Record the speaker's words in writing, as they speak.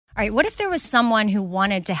All right, what if there was someone who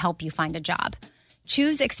wanted to help you find a job?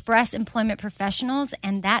 Choose Express Employment Professionals,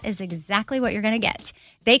 and that is exactly what you're going to get.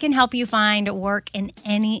 They can help you find work in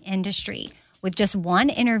any industry. With just one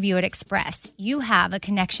interview at Express, you have a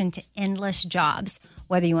connection to endless jobs.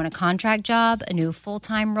 Whether you want a contract job, a new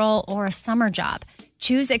full-time role, or a summer job,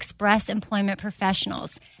 choose Express Employment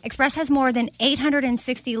Professionals. Express has more than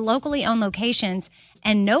 860 locally owned locations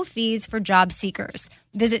and no fees for job seekers.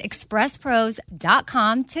 Visit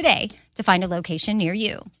expresspros.com today to find a location near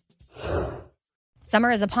you. Summer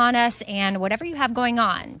is upon us, and whatever you have going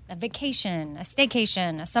on, a vacation, a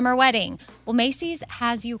staycation, a summer wedding, well, Macy's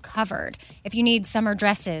has you covered. If you need summer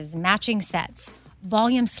dresses, matching sets,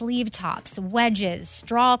 volume sleeve tops, wedges,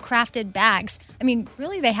 straw-crafted bags,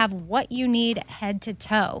 really they have what you need head to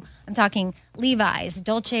toe. I'm talking Levi's,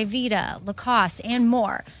 Dolce Vita, Lacoste, and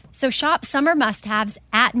more. So shop summer must-haves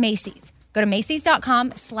at Macy's. Go to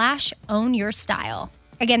Macys.com/ownyourstyle.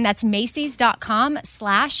 Again, that's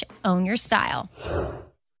Macys.com/ownyourstyle.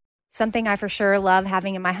 Something I for sure love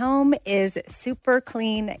having in my home is super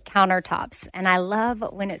clean countertops, and I love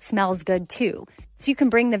when it smells good too. So you can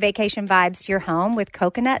bring the vacation vibes to your home with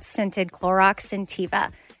coconut-scented Clorox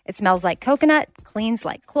Scentiva. It smells like coconut, cleans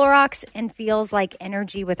like Clorox, and feels like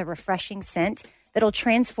energy with a refreshing scent that'll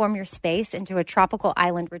transform your space into a tropical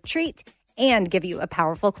island retreat and give you a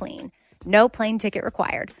powerful clean. No plane ticket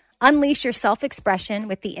required. Unleash your self-expression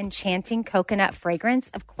with the enchanting coconut fragrance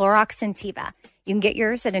of Clorox Scentiva. You can get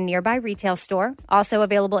yours at a nearby retail store, also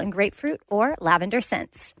available in grapefruit or lavender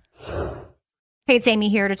scents. Hey, it's Amy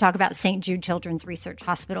here to talk about St. Jude Children's Research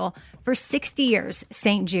Hospital. For 60 years,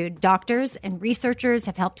 St. Jude doctors and researchers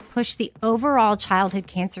have helped push the overall childhood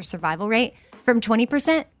cancer survival rate from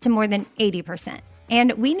 20% to more than 80%.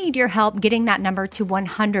 And we need your help getting that number to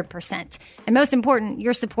 100%. And most important,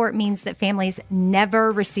 your support means that families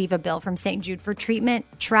never receive a bill from St. Jude for treatment,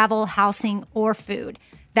 travel, housing, or food.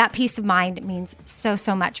 That peace of mind means so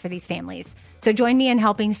much for these families. So join me in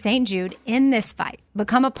helping St. Jude in this fight.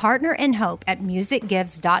 Become a partner in hope at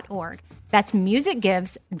musicgives.org. That's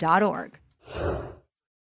musicgives.org.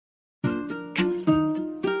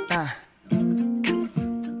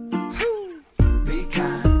 Be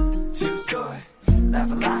kind, choose joy,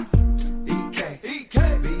 laugh a lot. Be kind,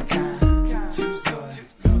 choose joy,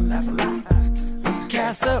 laugh a lot.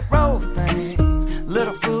 Cast up, roll things,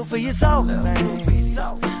 little food for your soul, things.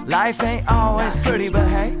 Life ain't always pretty, but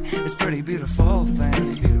hey, it's pretty beautiful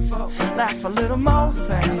things. Laugh a little more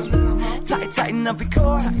things. Tighten up your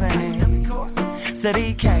core things. Said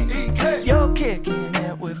EK, you're kicking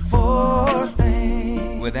it with 4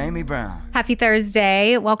 things with Amy Brown. Happy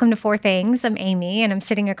Thursday. Welcome to 4 Things. I'm Amy, and I'm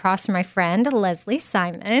sitting across from my friend, Leslie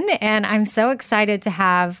Simon, and I'm so excited to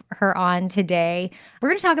have her on today. We're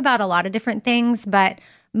going to talk about a lot of different things, but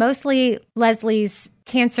mostly Leslie's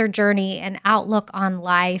cancer journey and outlook on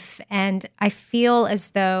life. And I feel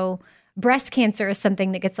as though breast cancer is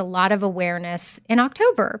something that gets a lot of awareness in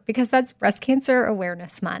October because that's Breast Cancer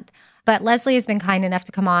Awareness Month. But Leslie has been kind enough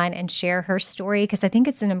to come on and share her story because I think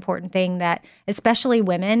it's an important thing that especially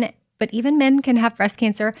women, but even men can have breast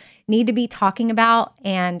cancer, need to be talking about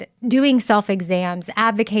and doing self-exams,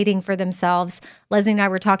 advocating for themselves. Leslie and I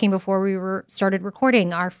were talking before we started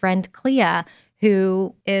recording. Our friend Clea,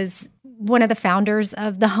 who is one of the founders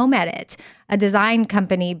of The Home Edit, a design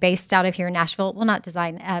company based out of here in Nashville. Well, not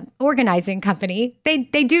design, organizing company.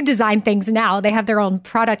 They do design things now. They have their own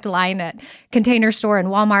product line at Container Store and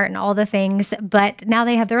Walmart and all the things. But now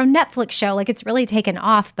they have their own Netflix show. Like, it's really taken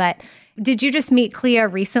off. But did you just meet Clea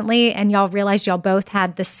recently and y'all realized y'all both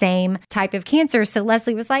had the same type of cancer? So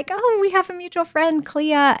Leslie was like, oh, we have a mutual friend,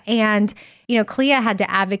 Clea. And Clea had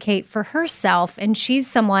to advocate for herself, and she's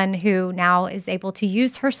someone who now is able to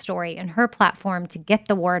use her story and her platform to get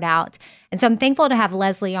the word out. And so I'm thankful to have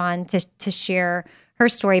Leslie on to share her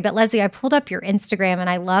story. But Leslie, I pulled up your Instagram, and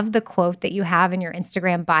I love the quote that you have in your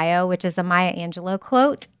Instagram bio, which is a Maya Angelou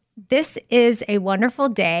quote. This is a wonderful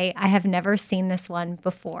day. I have never seen this one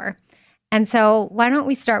before. And so why don't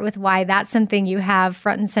we start with why that's something you have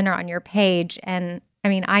front and center on your page? And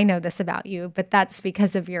I know this about you, but that's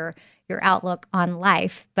because of your outlook on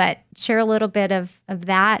life. But share a little bit of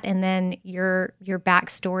that and then your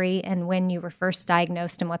backstory and when you were first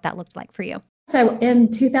diagnosed and what that looked like for you. So in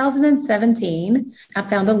 2017, I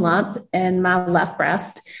found a lump in my left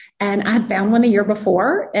breast, and I had found one a year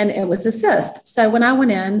before, and it was a cyst. So when I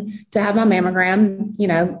went in to have my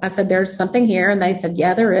mammogram, I said, there's something here. And they said,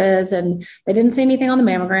 yeah, there is. And they didn't see anything on the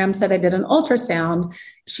mammogram. So they did an ultrasound.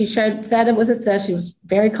 She said it was a cyst. She was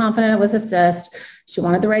very confident it was a cyst. She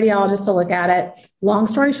wanted the radiologist to look at it. Long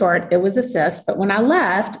story short, it was a cyst. But when I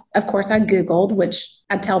left, of course, I Googled, which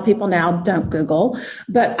I tell people now, don't Google,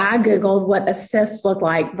 but I Googled what a cyst looked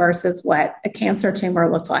like versus what a cancer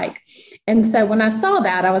tumor looked like. And so when I saw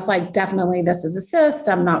that, I was like, definitely this is a cyst.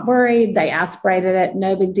 I'm not worried. They aspirated it.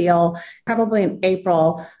 No big deal. Probably in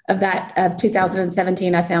April of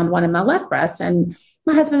 2017, I found one in my left breast. And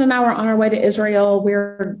my husband and I were on our way to Israel.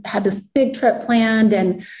 Had this big trip planned,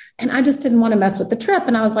 and I just didn't want to mess with the trip.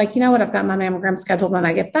 And I was like, you know what? I've got my mammogram scheduled when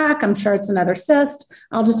I get back. I'm sure it's another cyst.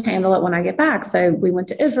 I'll just handle it when I get back. So we went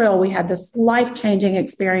to Israel. We had this life-changing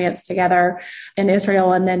experience together in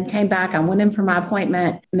Israel, and then came back. I went in for my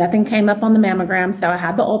appointment. Nothing came up on the mammogram. So I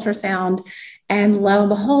had the ultrasound, and lo and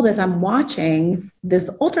behold, as I'm watching this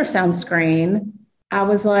ultrasound screen, I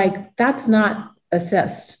was like, that's not a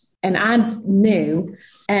cyst. And I knew.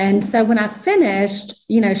 And so when I finished,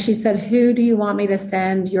 she said, who do you want me to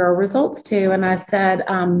send your results to? And I said,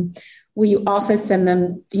 will you also send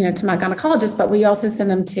them, to my gynecologist, but will you also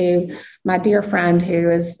send them to my dear friend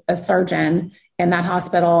who is a surgeon in that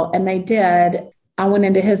hospital? And they did. I went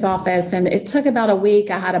into his office, and it took about a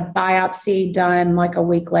week. I had a biopsy done like a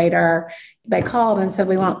week later. They called and said,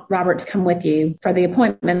 we want Robert to come with you for the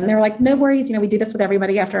appointment. And they were like, no worries. We do this with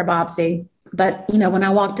everybody after a biopsy. But, when I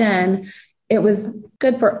walked in, it was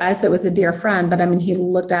good for us. It was a dear friend. But he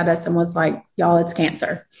looked at us and was like, y'all, it's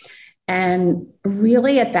cancer. And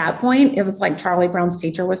really at that point, it was like Charlie Brown's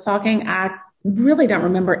teacher was talking. I really don't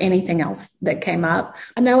remember anything else that came up.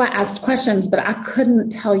 I know I asked questions, but I couldn't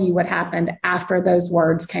tell you what happened after those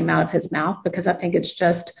words came out of his mouth, because I think it's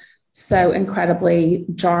just so incredibly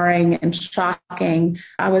jarring and shocking.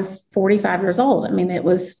 I was 45 years old. It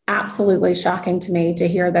was absolutely shocking to me to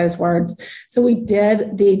hear those words. So we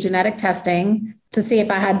did the genetic testing to see if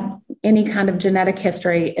I had any kind of genetic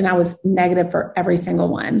history, and I was negative for every single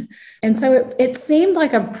one. And so it seemed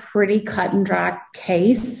like a pretty cut and dry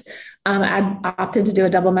case. I opted to do a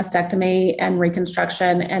double mastectomy and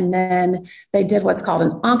reconstruction. And then they did what's called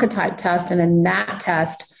an Oncotype test. And in that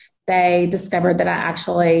test, they discovered that I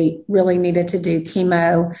actually really needed to do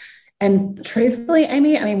chemo. And truthfully,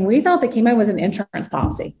 Amy, we thought the chemo was an insurance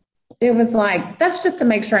policy. It was like, that's just to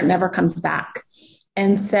make sure it never comes back.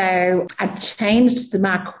 And so I changed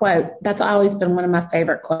my quote. That's always been one of my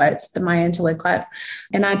favorite quotes, the Maya Angelou quote.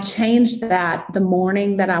 And I changed that the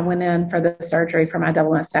morning that I went in for the surgery for my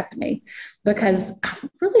double mastectomy, because I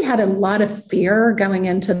really had a lot of fear going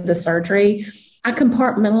into the surgery. I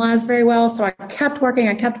compartmentalized very well. So I kept working.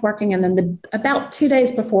 And then about 2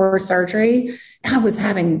 days before surgery, I was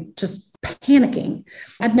having just panicking.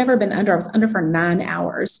 I'd never been under. I was under for 9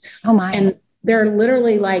 hours. Oh my. And they're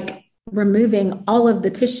literally like removing all of the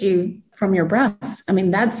tissue from your breast.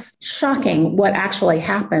 That's shocking what actually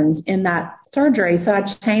happens in that surgery. So I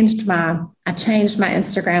changed my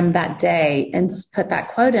Instagram that day and put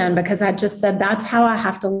that quote in, because I just said, that's how I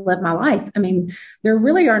have to live my life. There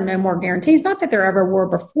really are no more guarantees. Not that there ever were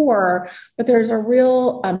before, but there's a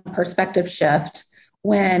real perspective shift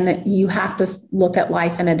when you have to look at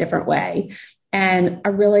life in a different way. And I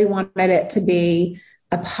really wanted it to be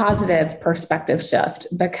a positive perspective shift,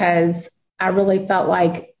 because I really felt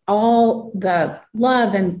like all the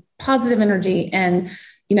love and positive energy and,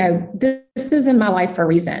 this is in my life for a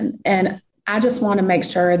reason. And I just want to make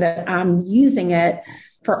sure that I'm using it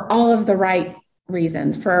for all of the right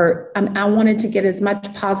reasons. I wanted to get as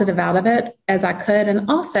much positive out of it as I could. And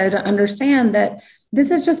also to understand that this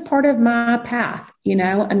is just part of my path.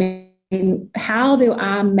 How do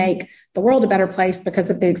I make the world a better place because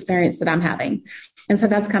of the experience that I'm having? And so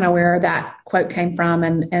that's kind of where that quote came from.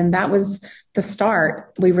 And that was the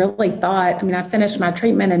start. We really thought, I finished my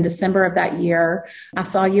treatment in December of that year. I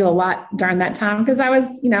saw you a lot during that time because I was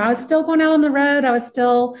still going out on the road. I was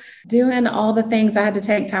still doing all the things. I had to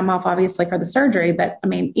take time off, obviously, for the surgery. But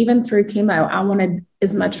even through chemo, I wanted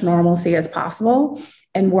as much normalcy as possible.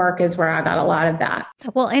 And work is where I got a lot of that.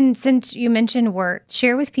 Well, and since you mentioned work,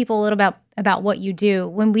 share with people a little about what you do.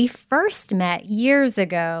 When we first met years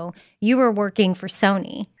ago, you were working for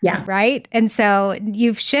Sony. Yeah. Right? And so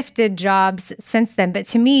you've shifted jobs since then. But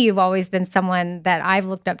to me, you've always been someone that I've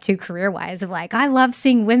looked up to career-wise of like, I love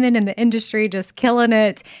seeing women in the industry just killing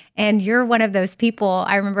it. And you're one of those people.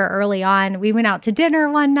 I remember early on, we went out to dinner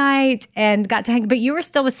one night and got to hang, but you were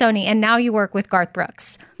still with Sony and now you work with Garth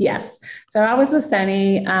Brooks. Yes. So I was with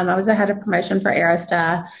Sony. I was the head of promotion for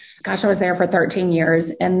Arista. Gosh, I was there for 13 years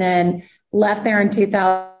and then left there in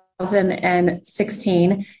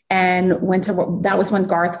 2016 and went to, that was when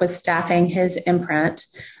Garth was staffing his imprint.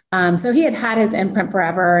 So he had had his imprint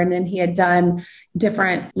forever, and then he had done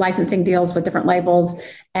different licensing deals with different labels.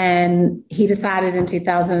 And he decided in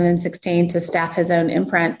 2016 to staff his own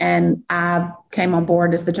imprint. And I came on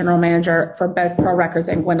board as the general manager for both Pearl Records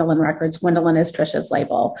and Gwendolyn Records. Gwendolyn is Trisha's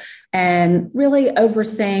label, and really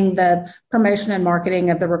overseeing the promotion and marketing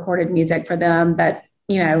of the recorded music for them. But,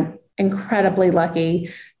 incredibly lucky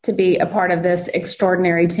to be a part of this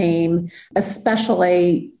extraordinary team,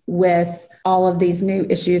 especially with all of these new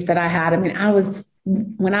issues that I had. I mean,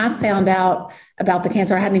 when I found out about the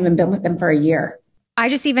cancer, I hadn't even been with them for a year. I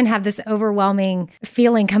just even have this overwhelming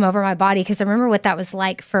feeling come over my body because I remember what that was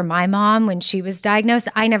like for my mom when she was diagnosed.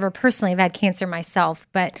 I never personally have had cancer myself,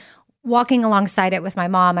 but walking alongside it with my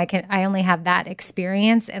mom, I only have that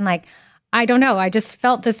experience. And I don't know, I just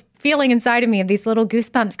felt this feeling inside of me of these little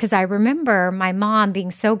goosebumps because I remember my mom being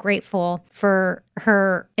so grateful for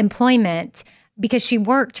her employment because she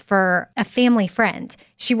worked for a family friend.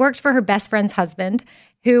 She worked for her best friend's husband,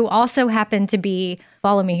 who also happened to be,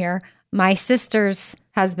 follow me here, my sister's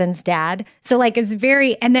husband's dad. So it was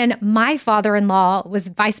and then my father-in-law was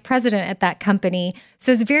vice president at that company.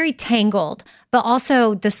 So it's very tangled, but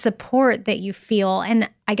also the support that you feel. And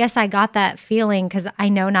I guess I got that feeling because I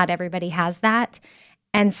know not everybody has that.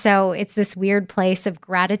 And so it's this weird place of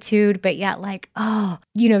gratitude, but yet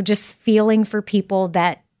just feeling for people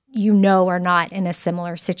that are not in a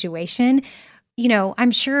similar situation.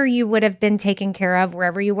 I'm sure you would have been taken care of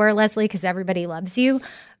wherever you were, Leslie, because everybody loves you.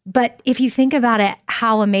 But if you think about it,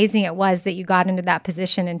 how amazing it was that you got into that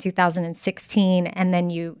position in 2016, and then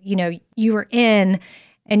you were in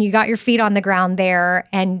and you got your feet on the ground there,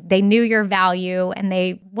 and they knew your value and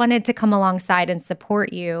they wanted to come alongside and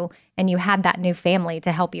support you, and you had that new family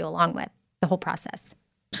to help you along with the whole process.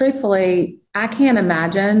 Truthfully, I can't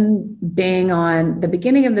imagine being on the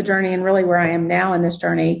beginning of the journey and really where I am now in this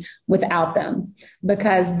journey without them,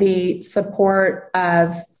 because the support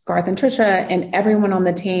of Garth and Trisha and everyone on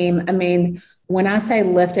the team. I mean, when I say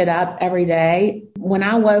lifted up every day, when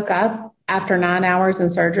I woke up after 9 hours in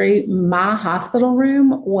surgery, my hospital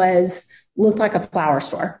room looked like a flower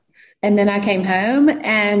store. And then I came home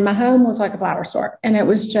and my home looked like a flower store. And it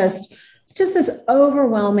was just this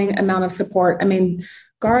overwhelming amount of support. I mean,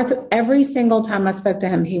 Garth, every single time I spoke to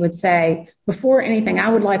him, he would say, before anything, I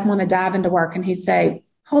would want to dive into work. And he'd say,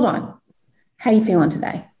 hold on, how you feeling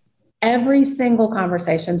today? Every single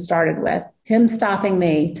conversation started with him stopping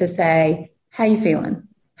me to say, how you feeling?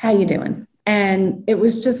 How you doing? And it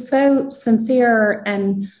was just so sincere,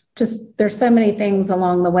 and just there's so many things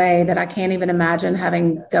along the way that I can't even imagine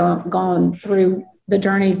having gone through the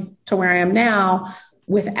journey to where I am now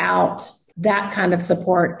without that kind of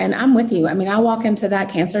support. And I'm with you. I mean, I walk into that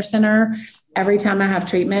cancer center every time I have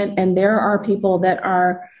treatment, and there are people that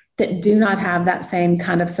do not have that same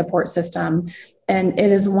kind of support system. And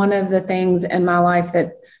it is one of the things in my life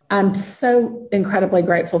that I'm so incredibly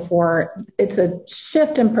grateful for. It's a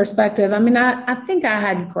shift in perspective. I mean, I think I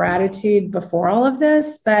had gratitude before all of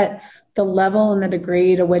this, but the level and the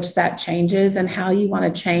degree to which that changes and how you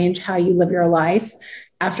want to change how you live your life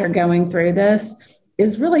after going through this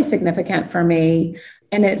is really significant for me.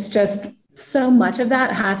 And it's just so much of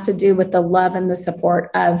that has to do with the love and the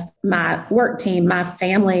support of my work team, my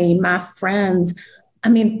family, my friends. I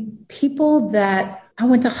mean, people that I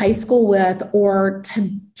went to high school with or to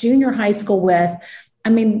junior high school with. I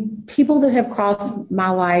mean, people that have crossed my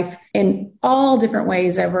life in all different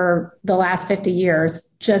ways over the last 50 years,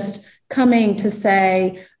 just coming to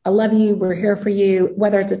say, I love you, we're here for you,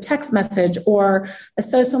 whether it's a text message or a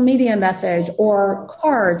social media message or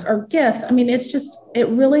cards or gifts. I mean, it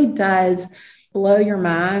really does blow your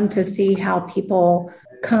mind to see how people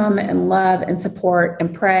come and love and support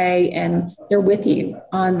and pray, and they're with you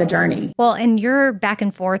on the journey. Well, and you're back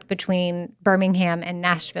and forth between Birmingham and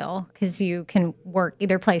Nashville because you can work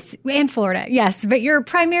either place, and Florida, yes, but you're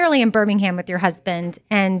primarily in Birmingham with your husband.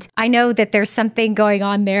 And I know that there's something going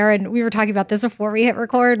on there, and we were talking about this before we hit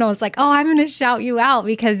record, and I was like, oh, I'm going to shout you out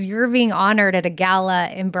because you're being honored at a gala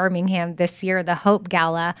in Birmingham this year, the Hope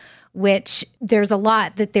Gala, which there's a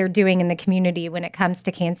lot that they're doing in the community when it comes to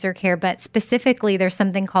cancer care, but specifically there's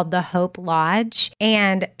something called the Hope Lodge.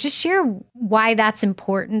 And just share why that's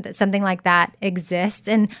important that something like that exists.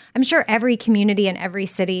 And I'm sure every community and every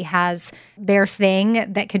city has their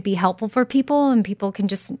thing that could be helpful for people, and people can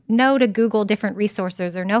just know to Google different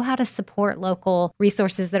resources or know how to support local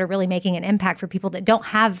resources that are really making an impact for people that don't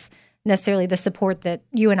have necessarily the support that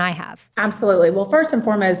you and I have. Absolutely. Well, first and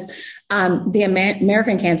foremost, the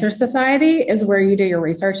American Cancer Society is where you do your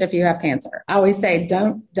research if you have cancer. I always say,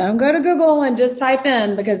 don't go to Google and just type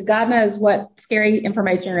in, because God knows what scary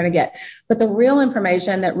information you're going to get. But the real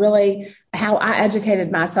information that really, how I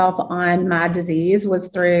educated myself on my disease was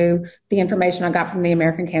through the information I got from the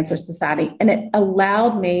American Cancer Society. And it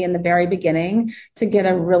allowed me in the very beginning to get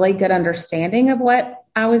a really good understanding of what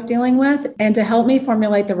I was dealing with, and to help me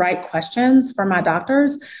formulate the right questions for my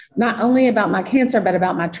doctors, not only about my cancer, but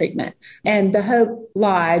about my treatment. And the Hope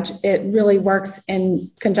Lodge, it really works in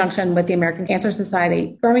conjunction with the American Cancer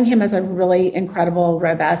Society. Birmingham has a really incredible,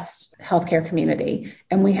 robust healthcare community.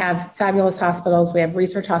 And we have fabulous hospitals. We have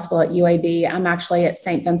Research Hospital at UAB. I'm actually at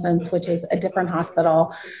St. Vincent's, which is a different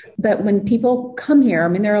hospital. But when people come here, I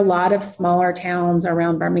mean, there are a lot of smaller towns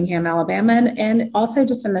around Birmingham, Alabama, and also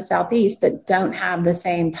just in the Southeast that don't have the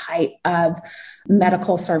same type of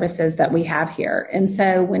medical services that we have here. And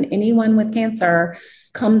so when anyone with cancer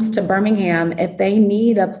comes to Birmingham, if they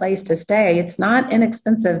need a place to stay, it's not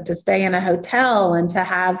inexpensive to stay in a hotel and to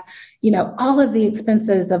have, all of the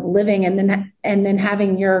expenses of living and then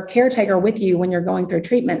having your caretaker with you when you're going through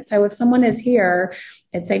treatment. So if someone is here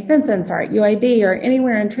at St. Vincent's or at UAB or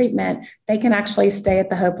anywhere in treatment, they can actually stay at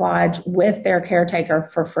the Hope Lodge with their caretaker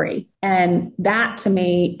for free. And that to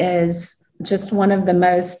me is just one of the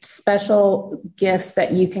most special gifts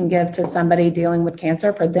that you can give to somebody dealing with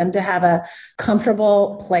cancer, for them to have a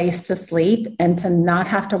comfortable place to sleep and to not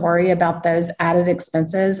have to worry about those added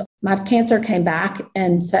expenses. My cancer came back,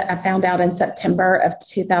 and I found out in September of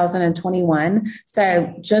 2021.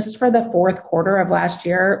 So just for the fourth quarter of last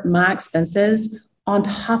year, my expenses on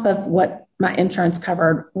top of what my insurance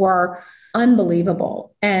covered were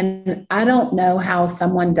unbelievable. And I don't know how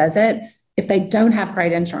someone does it if they don't have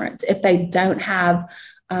great insurance, if they don't have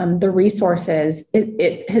the resources.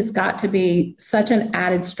 It has got to be such an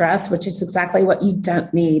added stress, which is exactly what you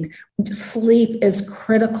don't need. Sleep is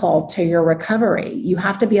critical to your recovery. You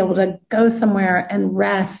have to be able to go somewhere and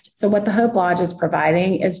rest. So what the Hope Lodge is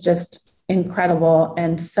providing is just incredible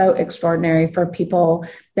and so extraordinary for people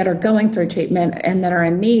that are going through treatment and that are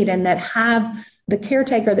in need and that have the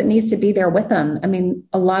caretaker that needs to be there with them. I mean,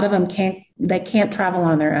 a lot of them can't travel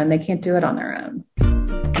on their own. They can't do it on their own.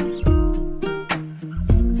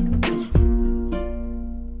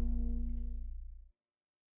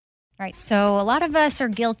 All right. So a lot of us are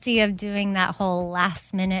guilty of doing that whole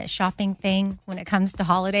last minute shopping thing when it comes to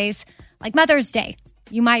holidays, like Mother's Day.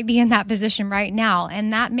 You might be in that position right now,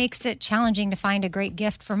 and that makes it challenging to find a great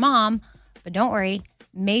gift for mom. But don't worry.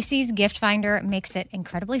 Macy's Gift Finder makes it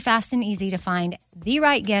incredibly fast and easy to find the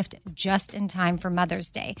right gift just in time for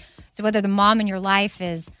Mother's Day. So whether the mom in your life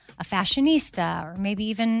is a fashionista or maybe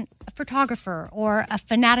even a photographer or a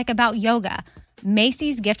fanatic about yoga,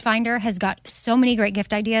 Macy's Gift Finder has got so many great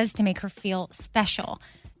gift ideas to make her feel special.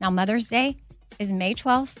 Now, Mother's Day is May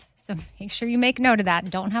 12th, so make sure you make note of that.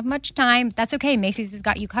 Don't have much time. That's okay. Macy's has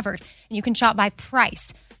got you covered. And you can shop by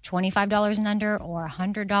price. $25 and under or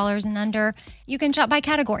 $100 and under. You can shop by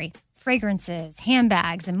category, fragrances,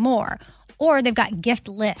 handbags, and more. Or they've got gift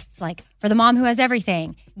lists, like for the mom who has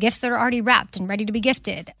everything, gifts that are already wrapped and ready to be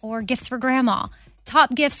gifted, or gifts for grandma.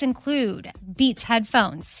 Top gifts include Beats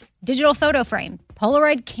headphones, digital photo frame,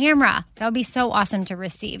 Polaroid camera. That would be so awesome to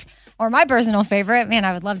receive. Or my personal favorite, man,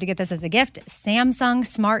 I would love to get this as a gift, Samsung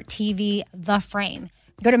Smart TV, The Frame.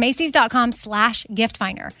 Go to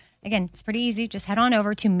Macys.com/giftfinder. Again, it's pretty easy. Just head on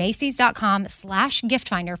over to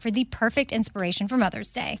Macys.com/giftfinder for the perfect inspiration for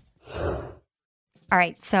Mother's Day. All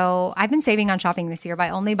right, so I've been saving on shopping this year by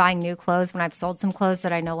only buying new clothes when I've sold some clothes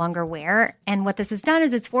that I no longer wear. And what this has done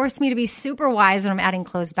is it's forced me to be super wise when I'm adding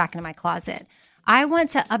clothes back into my closet. I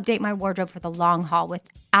want to update my wardrobe for the long haul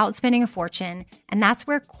without spending a fortune, and that's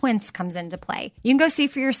where Quince comes into play. You can go see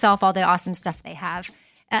for yourself all the awesome stuff they have.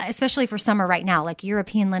 Especially for summer right now, like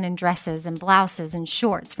European linen dresses and blouses and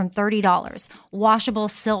shorts from $30, washable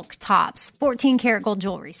silk tops, 14 karat gold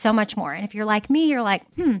jewelry, so much more. And if you're like me, you're like,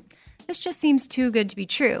 this just seems too good to be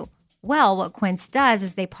true. Well, what Quince does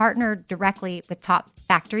is they partner directly with top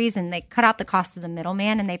factories and they cut out the cost of the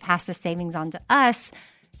middleman and they pass the savings on to us.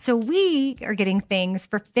 So we are getting things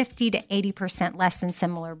for 50 to 80% less than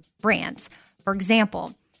similar brands. For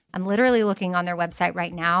example, I'm literally looking on their website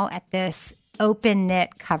right now at this open knit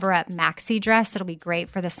cover-up maxi dress that'll be great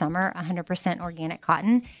for the summer, 100% organic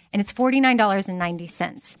cotton, and it's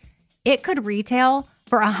 $49.90. It could retail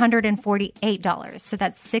for $148, so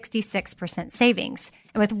that's 66% savings.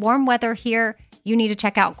 And with warm weather here, you need to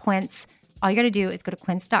check out Quince. all you got to do is go to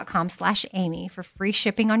quince.com/Amy for free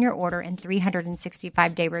shipping on your order and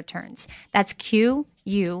 365-day returns. That's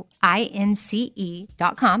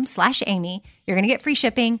QUINCE.com/Amy. You're going to get free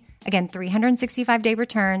shipping. Again, 365-day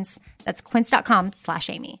returns. That's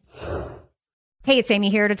quince.com/Amy. Hey, it's Amy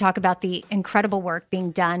here to talk about the incredible work being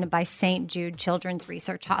done by St. Jude Children's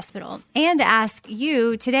Research Hospital and to ask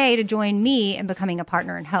you today to join me in becoming a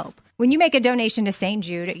partner in hope. When you make a donation to St.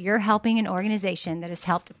 Jude, you're helping an organization that has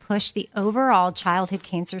helped push the overall childhood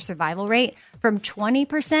cancer survival rate from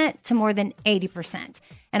 20% to more than 80%.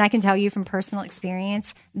 And I can tell you from personal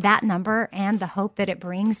experience, that number and the hope that it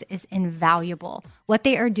brings is invaluable. What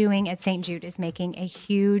they are doing at St. Jude is making a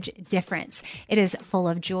huge difference. It is full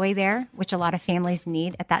of joy there, which a lot of families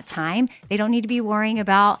need at that time. They don't need to be worrying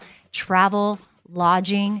about travel,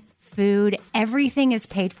 lodging, food. Everything is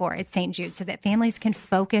paid for at St. Jude so that families can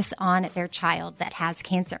focus on their child that has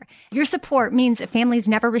cancer. Your support means families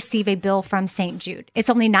never receive a bill from St. Jude. It's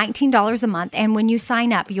only $19 a month, and when you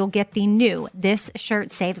sign up, you'll get the new This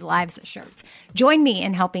Shirt Saves Lives shirt. Join me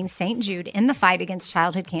in helping St. Jude in the fight against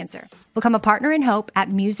childhood cancer. Become a partner in hope at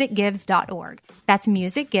musicgives.org. That's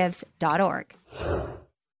musicgives.org.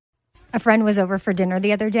 A friend was over for dinner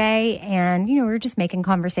the other day, and, we were just making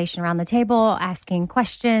conversation around the table, asking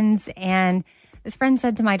questions. And this friend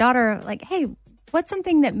said to my daughter, like, hey, what's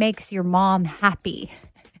something that makes your mom happy?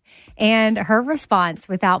 And her response,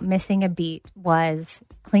 without missing a beat, was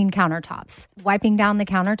clean countertops. Wiping down the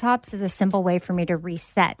countertops is a simple way for me to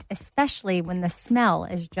reset, especially when the smell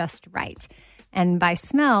is just right. And by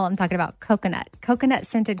smell, I'm talking about coconut.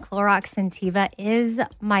 Coconut-scented Clorox Scentiva is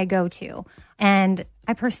my go-to. And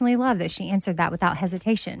I personally love that she answered that without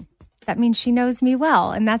hesitation. That means she knows me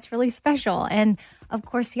well, and that's really special. And of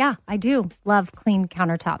course, yeah, I do love clean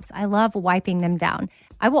countertops. I love wiping them down.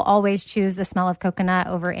 I will always choose the smell of coconut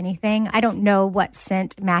over anything. I don't know what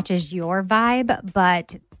scent matches your vibe,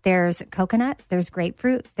 but there's coconut, there's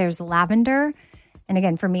grapefruit, there's lavender. And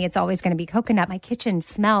again, for me, it's always going to be coconut. My kitchen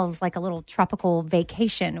smells like a little tropical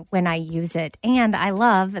vacation when I use it. And I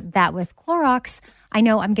love that with Clorox, I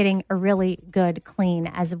know I'm getting a really good clean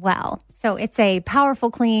as well. So it's a powerful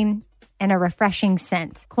clean and a refreshing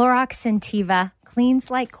scent. Clorox Scentiva cleans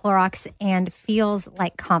like Clorox and feels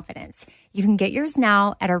like confidence. You can get yours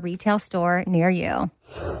now at a retail store near you.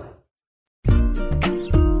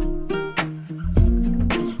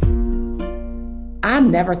 I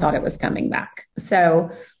never thought it was coming back. So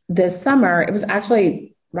this summer, it was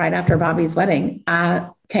actually right after Bobby's wedding. I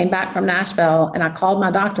came back from Nashville and I called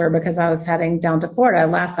my doctor because I was heading down to Florida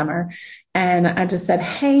last summer. And I just said,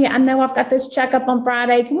 hey, I know I've got this checkup on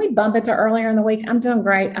Friday. Can we bump it to earlier in the week? I'm doing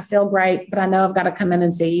great. I feel great, but I know I've got to come in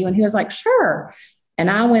and see you. And he was like, sure. And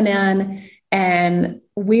I went in and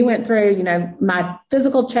we went through, my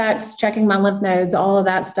physical checks, checking my lymph nodes, all of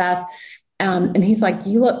that stuff. And he's like,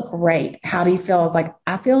 you look great. How do you feel? I was like,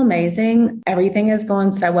 I feel amazing. Everything is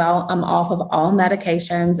going so well. I'm off of all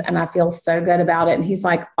medications and I feel so good about it. And he's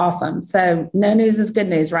like, awesome. So no news is good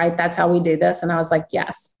news, right? That's how we do this. And I was like,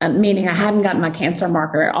 yes. Meaning I hadn't gotten my cancer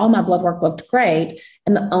marker. All my blood work looked great.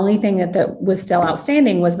 And the only thing that was still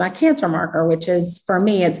outstanding was my cancer marker, which is, for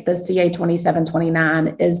me, it's the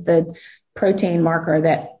CA2729 is the protein marker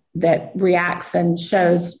that reacts and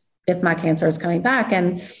shows if my cancer is coming back.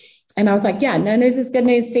 And I was like, yeah, no news is good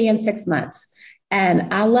news. See you in 6 months.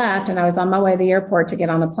 And I left and I was on my way to the airport to get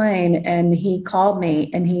on the plane. And he called me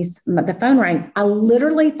and the phone rang. I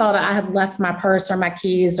literally thought I had left my purse or my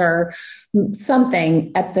keys or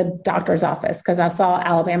something at the doctor's office because I saw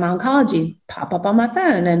Alabama Oncology pop up on my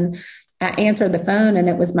phone. And I answered the phone and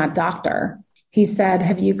it was my doctor. He said,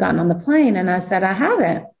 have you gotten on the plane? And I said, I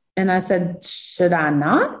haven't. And I said, should I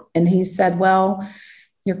not? And he said, well,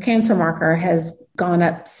 your cancer marker has gone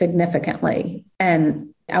up significantly.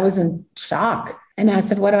 And I was in shock. And I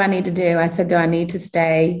said, what do I need to do? I said, do I need to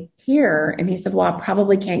stay here? And he said, well, I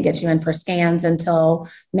probably can't get you in for scans until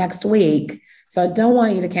next week. So I don't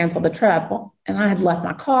want you to cancel the trip. And I had left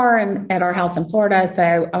my car at our house in Florida.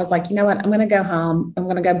 So I was like, you know what? I'm going to go home. I'm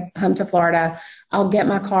going to go home to Florida. I'll get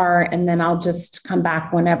my car and then I'll just come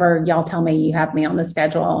back whenever y'all tell me you have me on the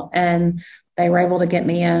schedule. And they were able to get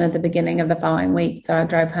me in at the beginning of the following week. So I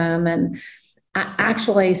drove home and I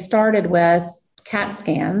actually started with CAT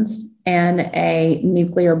scans and a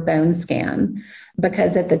nuclear bone scan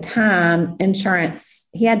because at the time, insurance,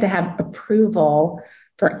 he had to have approval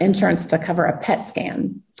for insurance to cover a PET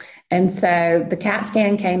scan. And so the CAT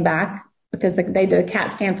scan came back because they did a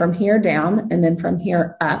CAT scan from here down and then from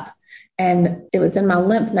here up. And it was in my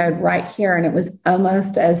lymph node right here. And it was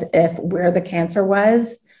almost as if where the cancer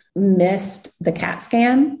was missed the CAT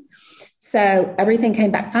scan. So everything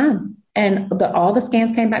came back fine. And all the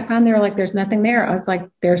scans came back fine. They were like, there's nothing there. I was like,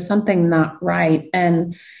 there's something not right.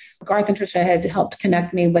 And Garth and Trisha had helped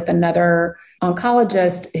connect me with another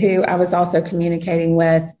oncologist who I was also communicating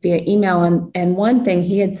with via email. And one thing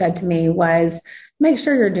he had said to me was, make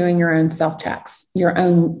sure you're doing your own self-checks, your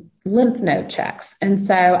own lymph node checks. And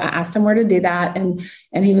so I asked him where to do that. And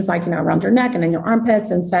he was like, around your neck and in your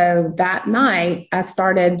armpits. And so that night I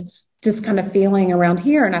started just kind of feeling around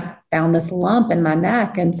here, and I found this lump in my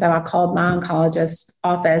neck. And so I called my oncologist's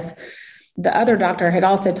office. The other doctor had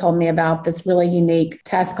also told me about this really unique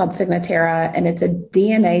test called Signatera, and it's a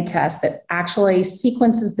DNA test that actually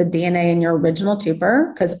sequences the DNA in your original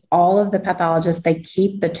tumor, because all of the pathologists, they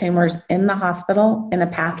keep the tumors in the hospital in a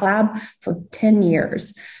path lab for 10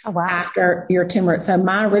 years after your tumor. So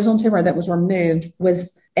my original tumor that was removed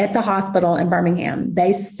was at the hospital in Birmingham.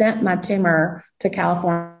 They sent my tumor to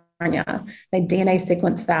California. They DNA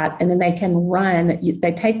sequence that, and then they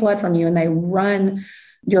they take blood from you and they run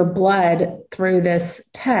your blood through this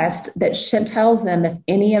test that tells them if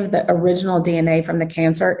any of the original DNA from the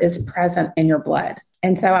cancer is present in your blood.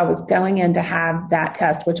 And so I was going in to have that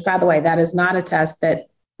test, which, by the way, that is not a test that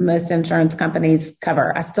most insurance companies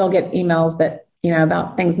cover. I still get emails that,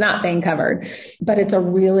 about things not being covered, but it's a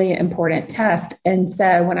really important test. And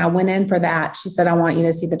so when I went in for that, she said, I want you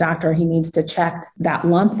to see the doctor. He needs to check that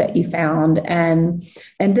lump that you found. And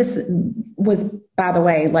this was, by the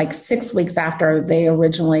way, like 6 weeks after they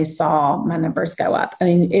originally saw my numbers go up. I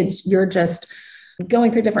mean, you're just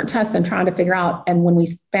going through different tests and trying to figure out. And when we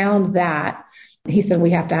found that, he said, we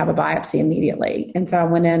have to have a biopsy immediately. And so I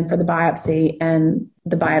went in for the biopsy, and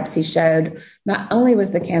the biopsy showed not only was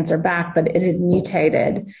the cancer back, but it had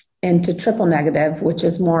mutated into triple negative, which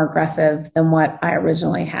is more aggressive than what I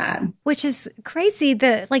originally had. Which is crazy,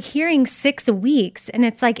 hearing 6 weeks. And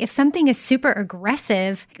it's like, if something is super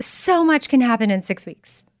aggressive, so much can happen in 6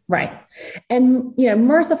 weeks. Right. And,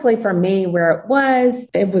 mercifully for me, where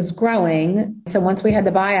it was growing. So once we had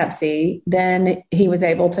the biopsy, then he was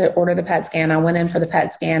able to order the PET scan. I went in for the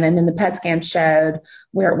PET scan, and then the PET scan showed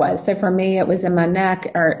where it was. So for me, it was in my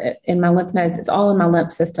neck or in my lymph nodes. It's all in my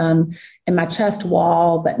lymph system, in my chest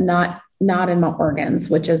wall, but not in my organs,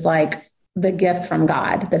 which is like the gift from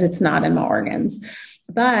God that it's not in my organs.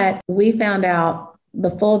 But we found out the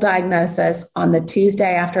full diagnosis on the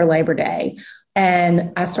Tuesday after Labor Day.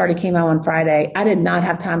 And I started chemo on Friday. I did not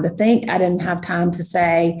have time to think. I didn't have time to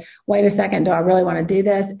say, wait a second, do I really want to do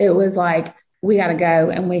this? It was like, we got to go,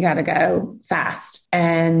 and we got to go fast.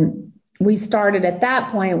 And we started at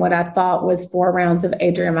that point what I thought was 4 rounds of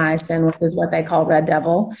adriamycin, which is what they call Red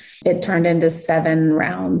Devil. It turned into 7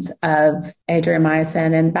 rounds of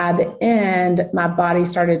adriamycin. And by the end, my body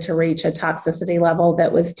started to reach a toxicity level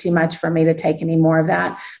that was too much for me to take any more of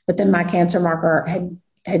that. But then my cancer marker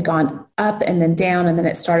had gone up and then down, and then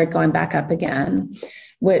it started going back up again,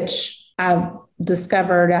 which I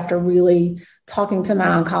discovered after really talking to my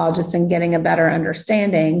oncologist and getting a better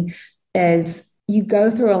understanding is you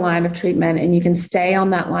go through a line of treatment, and you can stay on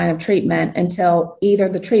that line of treatment until either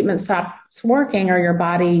the treatment stops working or your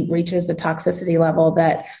body reaches the toxicity level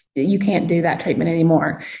that you can't do that treatment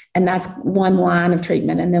anymore. And that's one line of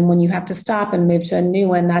treatment. And then when you have to stop and move to a new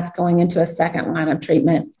one, that's going into a second line of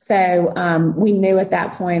treatment. So we knew at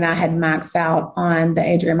that point I had maxed out on the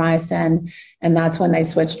adriamycin, and that's when they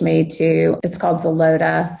switched me to, it's called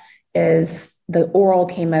Xeloda, is the oral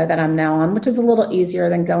chemo that I'm now on, which is a little easier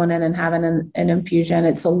than going in and having an infusion.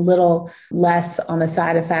 It's a little less on the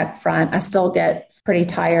side effect front. I still get pretty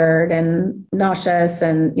tired and nauseous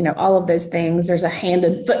and, all of those things. There's a hand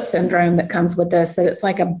and foot syndrome that comes with this, that it's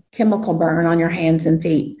like a chemical burn on your hands and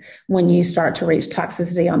feet when you start to reach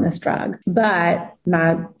toxicity on this drug. But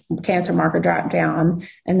my cancer marker dropped down,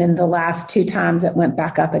 and then the last 2 times it went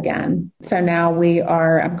back up again. So now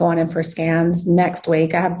I'm going in for scans next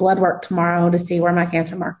week. I have blood work tomorrow to see where my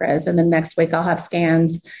cancer marker is. And then next week I'll have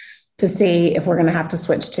scans to see if we're going to have to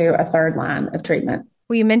switch to a 3rd line of treatment.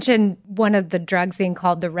 Well, you mentioned one of the drugs being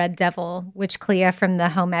called the Red Devil, which Clea from the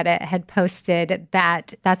Home Edit had posted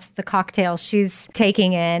that's the cocktail she's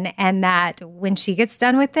taking in, and that when she gets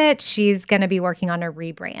done with it, she's going to be working on a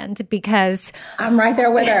rebrand, because I'm right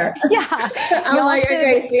there with her. Yeah. I'm like,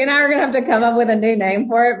 okay, she and I are going to have to come up with a new name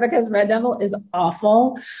for it, because Red Devil is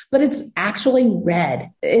awful, but it's actually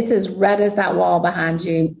red. It's as red as that wall behind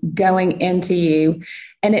you going into you.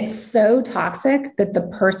 And it's so toxic that the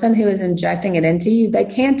person who is injecting it into you, they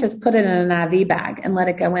can't just put it in an IV bag and let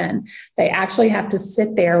it go in. They actually have to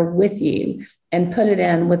sit there with you and put it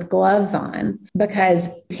in with gloves on, because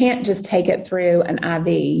you can't just take it through an IV.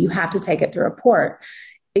 You have to take it through a port.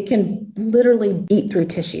 It can literally eat through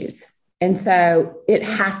tissues. And so it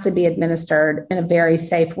has to be administered in a very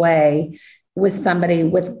safe way with somebody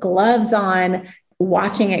with gloves on,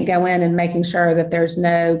 watching it go in and making sure that there's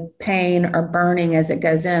no pain or burning as it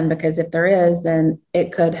goes in, because if there is, then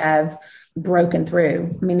it could have broken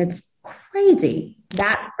through. I mean, it's crazy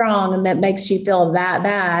that strong, and that makes you feel that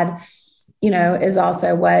bad, is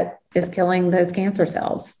also what is killing those cancer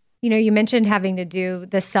cells. You mentioned having to do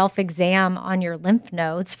the self-exam on your lymph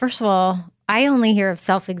nodes. First of all, I only hear of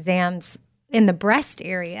self-exams in the breast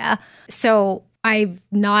area. So I've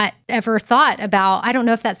not ever thought about, I don't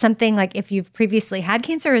know if that's something like if you've previously had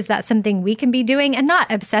cancer, is that something we can be doing? And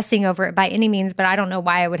not obsessing over it by any means, but I don't know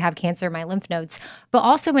why I would have cancer in my lymph nodes. But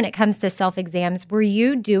also when it comes to self-exams, were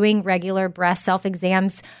you doing regular breast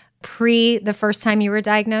self-exams pre the first time you were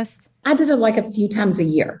diagnosed? I did it like a few times a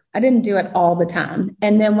year. I didn't do it all the time.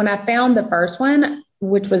 And then when I found the first one,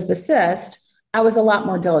 which was the cyst, I was a lot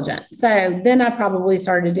more diligent. So then I probably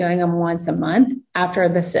started doing them once a month after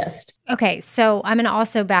the cyst. Okay, so I'm going to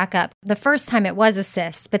also back up. The first time it was a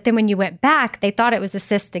cyst, but then when you went back, they thought it was a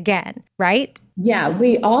cyst again, right? Yeah,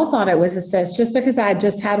 we all thought it was a cyst just because I had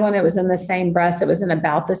just had one. It was in the same breast. It was in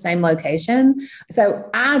about the same location. So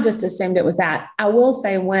I just assumed it was that. I will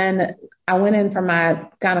say when I went in for my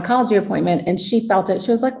gynecology appointment and she felt it,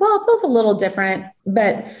 she was like, well, it feels a little different,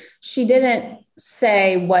 but she didn't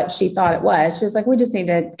say what she thought it was. She was like, we just need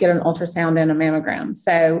to get an ultrasound and a mammogram.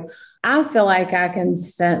 So I feel like I can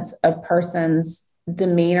sense a person's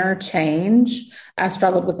demeanor change. I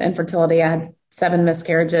struggled with infertility. I had 7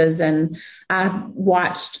 miscarriages, and I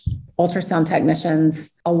watched ultrasound technicians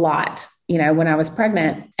a lot, when I was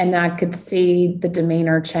pregnant, and I could see the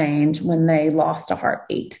demeanor change when they lost a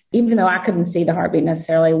heartbeat, even though I couldn't see the heartbeat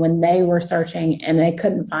necessarily. When they were searching and they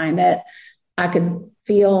couldn't find it, I could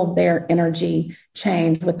feel their energy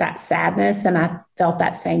change with that sadness. And I felt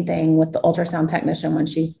that same thing with the ultrasound technician when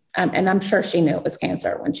and I'm sure she knew it was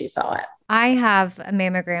cancer when she saw it. I have a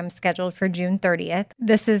mammogram scheduled for June 30th.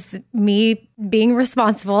 This is me being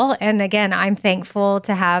responsible. And again, I'm thankful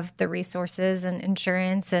to have the resources and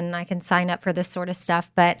insurance, and I can sign up for this sort of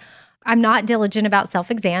stuff. But I'm not diligent about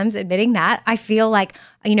self-exams, admitting that. I feel like,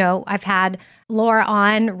 I've had Laura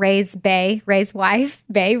on, Ray's wife,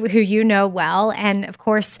 Bay, who you know well. And of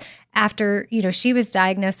course, after, she was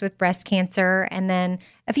diagnosed with breast cancer, and then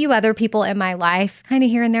a few other people in my life, kind of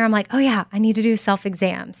here and there, I'm like, oh yeah, I need to do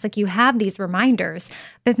self-exams. Like, you have these reminders,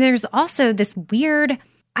 but there's also this weird,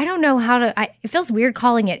 I don't know how to, it feels weird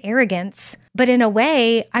calling it arrogance, but in a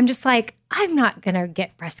way, I'm just like, I'm not going to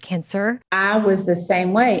get breast cancer. I was the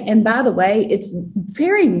same way. And by the way, it's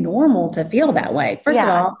very normal to feel that way. First of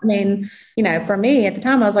all, I mean, for me at the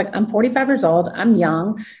time, I was like, I'm 45 years old. I'm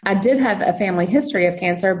young. I did have a family history of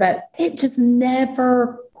cancer, but it just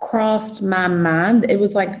never crossed my mind. It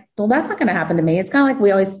was like, well, that's not going to happen to me. It's kind of like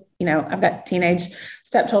we always, I've got teenage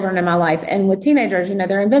stepchildren in my life. And with teenagers,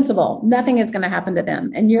 they're invincible. Nothing is going to happen to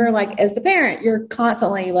them. And you're like, as the parent, you're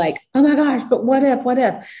constantly like, oh my gosh, but what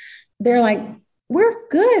if? They're like, we're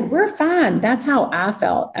good. We're fine. That's how I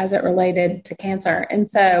felt as it related to cancer. And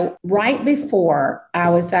so right before I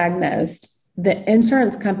was diagnosed, the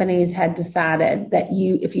insurance companies had decided that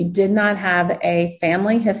if you did not have a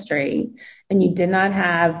family history and you did not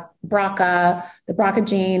have BRCA, the BRCA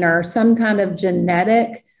gene, or some kind of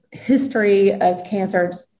genetic history of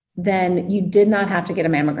cancer, then you did not have to get a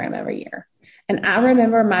mammogram every year. And I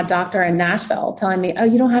remember my doctor in Nashville telling me, oh,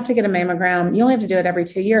 you don't have to get a mammogram. You only have to do it every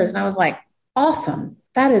 2 years. And I was like, awesome.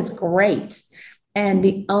 That is great. And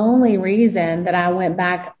the only reason that I went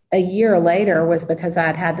back a year later was because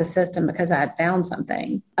I'd had the cyst, because I had found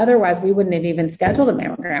something. Otherwise, we wouldn't have even scheduled a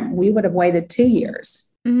mammogram. We would have waited 2 years.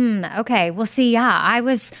 Okay. Well, see, I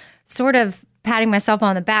was sort of patting myself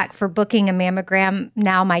on the back for booking a mammogram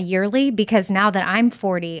now, my yearly, because now that I'm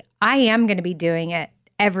 40, I am going to be doing it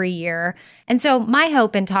every year. And so my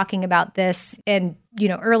hope in talking about this in,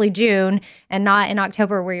 early June and not in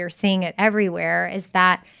October where you're seeing it everywhere is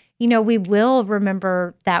that, we will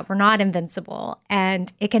remember that we're not invincible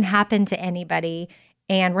and it can happen to anybody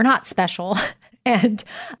and we're not special. And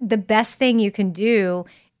the best thing you can do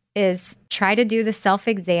is try to do the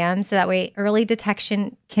self-exam so that way early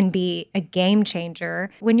detection can be a game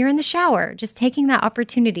changer when you're in the shower, just taking that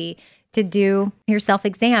opportunity to do your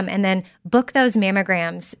self-exam and then book those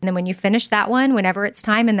mammograms. And then when you finish that one, whenever it's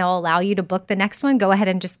time and they'll allow you to book the next one, go ahead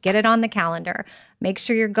and just get it on the calendar. Make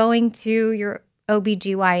sure you're going to your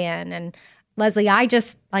OBGYN. And Leslie, I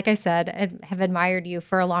just, like I said, have admired you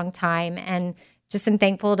for a long time and just am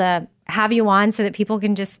thankful to have you on so that people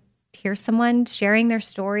can just hear someone sharing their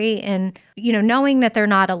story and, knowing that they're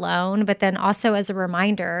not alone, but then also as a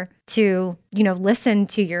reminder to, listen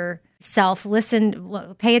to your self,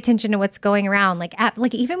 pay attention to what's going around.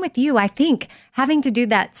 Like even with you, I think having to do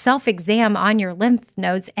that self-exam on your lymph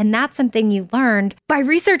nodes, and that's something you learned by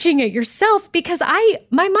researching it yourself, because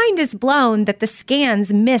my mind is blown that the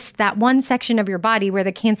scans missed that one section of your body where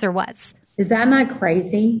the cancer was. Is that not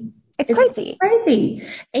crazy? It's crazy. Crazy.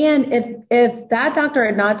 And if that doctor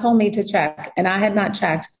had not told me to check and I had not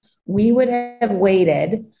checked, we would have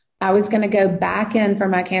waited. I was going to go back in for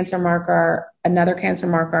my cancer marker, another cancer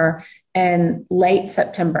marker, in late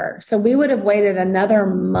September. So we would have waited another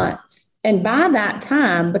month. And by that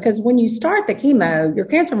time, because when you start the chemo, your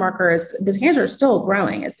cancer marker the cancer is still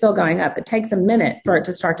growing. It's still going up. It takes a minute for it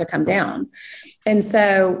to start to come down. And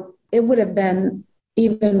so it would have been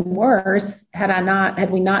even worse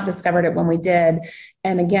had we not discovered it when we did.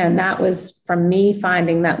 And again, that was from me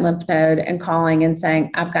finding that lymph node and calling and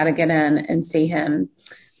saying, I've got to get in and see him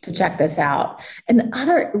to check this out. And the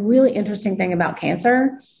other really interesting thing about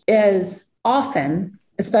cancer is often,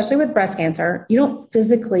 especially with breast cancer, you don't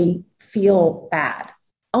physically feel bad.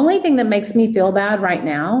 Only thing that makes me feel bad right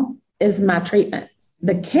now is my treatment.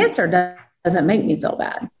 The cancer doesn't make me feel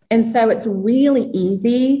bad. And so it's really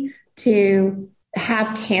easy to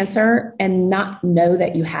have cancer and not know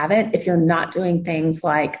that you have it if you're not doing things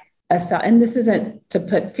like and this isn't to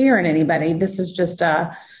put fear in anybody. This is just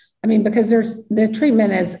because the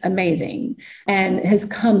treatment is amazing and has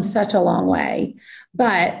come such a long way,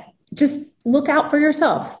 but just look out for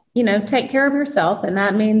yourself, take care of yourself. And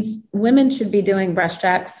that means women should be doing breast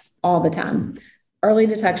checks all the time. Early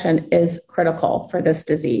detection is critical for this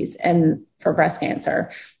disease and for breast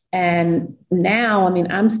cancer. And now,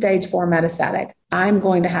 I'm stage 4 metastatic. I'm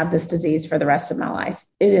going to have this disease for the rest of my life.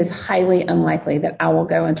 It is highly unlikely that I will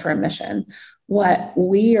go into remission. What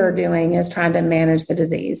we are doing is trying to manage the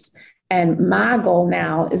disease. And my goal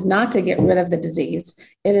now is not to get rid of the disease.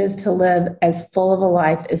 It is to live as full of a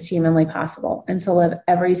life as humanly possible and to live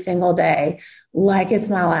every single day like it's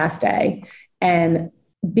my last day and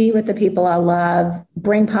be with the people I love,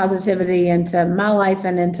 bring positivity into my life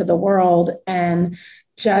and into the world, and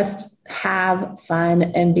just have fun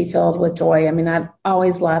and be filled with joy. I've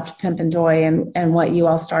always loved Pimp and Joy and what you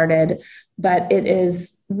all started, but it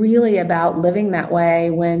is really about living that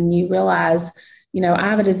way when you realize, I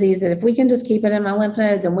have a disease that if we can just keep it in my lymph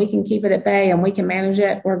nodes and we can keep it at bay and we can manage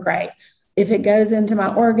it, we're great. If it goes into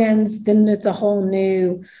my organs, then it's a whole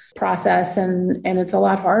new process and it's a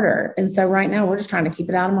lot harder. And so right now we're just trying to keep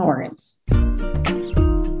it out of my organs.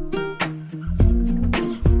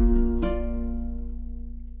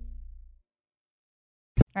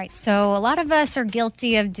 All right, so a lot of us are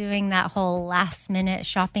guilty of doing that whole last minute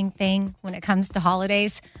shopping thing when it comes to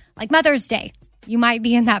holidays, like Mother's Day. You might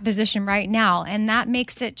be in that position right now, and that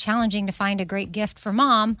makes it challenging to find a great gift for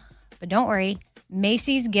mom. But don't worry,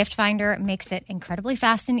 Macy's Gift Finder makes it incredibly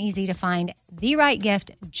fast and easy to find the right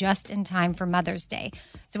gift just in time for Mother's Day.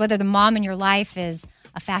 So whether the mom in your life is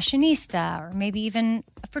a fashionista or maybe even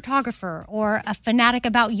a photographer or a fanatic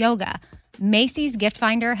about yoga, Macy's Gift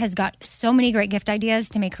Finder has got so many great gift ideas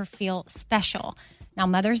to make her feel special. Now,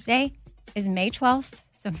 Mother's Day is May 12th,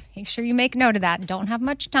 so make sure you make note of that. Don't have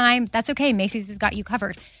much time. That's okay. Macy's has got you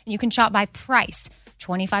covered. And you can shop by price,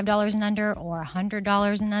 $25 and under or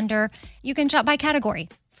 $100 and under. You can shop by category,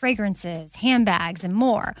 fragrances, handbags, and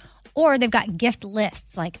more. Or they've got gift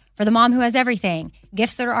lists, like for the mom who has everything,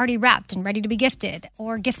 gifts that are already wrapped and ready to be gifted,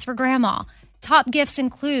 or gifts for grandma. Top gifts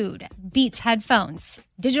include Beats headphones,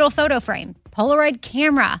 digital photo frame, Polaroid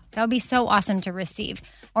camera. That would be so awesome to receive.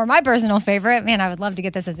 Or my personal favorite, man, I would love to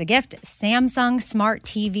get this as a gift, Samsung Smart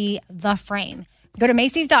TV, The Frame. Go to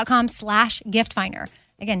Macys.com/giftfinder.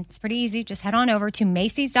 Again, it's pretty easy. Just head on over to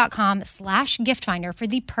Macys.com/giftfinder for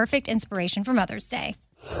the perfect inspiration for Mother's Day.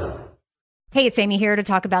 Hey, it's Amy here to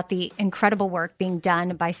talk about the incredible work being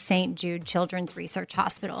done by St. Jude Children's Research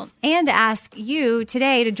Hospital and to ask you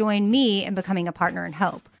today to join me in becoming a partner in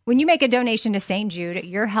hope. When you make a donation to St. Jude,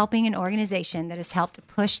 you're helping an organization that has helped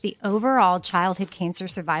push the overall childhood cancer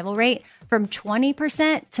survival rate from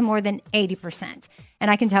 20% to more than 80%. And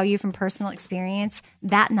I can tell you from personal experience,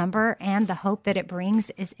 that number and the hope that it brings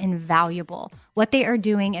is invaluable. What they are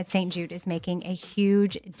doing at St. Jude is making a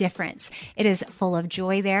huge difference. It is full of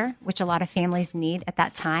joy there, which a lot of families need at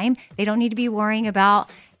that time. They don't need to be worrying about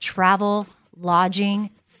travel, lodging,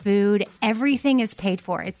 food. Everything is paid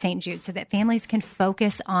for at St. Jude so that families can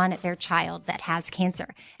focus on their child that has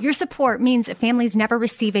cancer. Your support means families never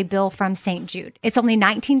receive a bill from St. Jude. It's only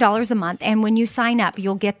 $19 a month, and when you sign up,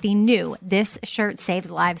 you'll get the new This Shirt Saves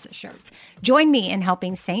Lives shirt. Join me in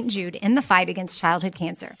helping St. Jude in the fight against childhood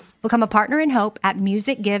cancer. Become a partner in hope at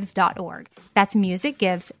musicgives.org. That's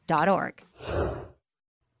musicgives.org.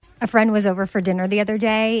 A friend was over for dinner the other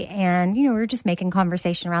day, and, we were just making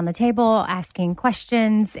conversation around the table, asking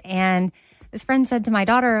questions. And this friend said to my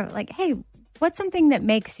daughter, like, hey, what's something that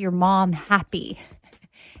makes your mom happy?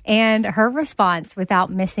 And her response,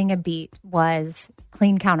 without missing a beat, was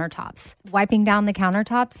clean countertops. Wiping down the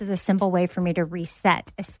countertops is a simple way for me to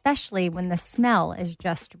reset, especially when the smell is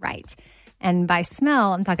just right. And by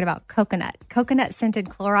smell, I'm talking about coconut. Coconut scented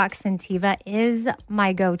Clorox Scentiva is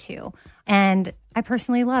my go-to. And I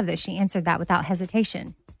personally love that she answered that without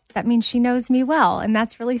hesitation. That means she knows me well, and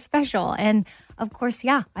that's really special. And of course,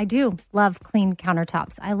 yeah, I do love clean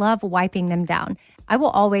countertops. I love wiping them down. I will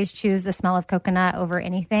always choose the smell of coconut over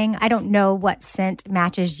anything. I don't know what scent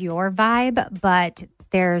matches your vibe, but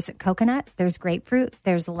there's coconut, there's grapefruit,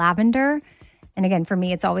 there's lavender. And again, for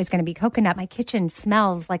me, it's always going to be coconut. My kitchen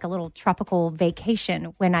smells like a little tropical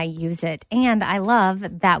vacation when I use it. And I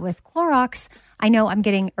love that with Clorox, I know I'm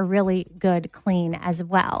getting a really good clean as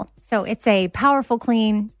well. So it's a powerful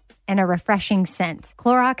clean and a refreshing scent.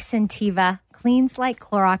 Clorox Scentiva cleans like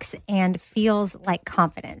Clorox and feels like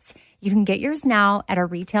confidence. You can get yours now at a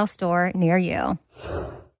retail store near you.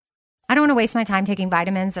 I don't want to waste my time taking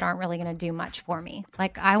vitamins that aren't really going to do much for me.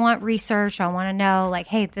 Like, I want research. I want to know, like,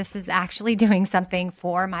 hey, this is actually doing something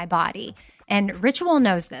for my body. And Ritual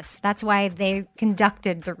knows this. That's why they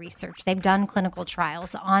conducted the research. They've done clinical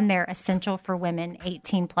trials on their Essential for Women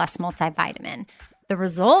 18 Plus multivitamin. The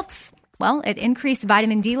results? Well, it increased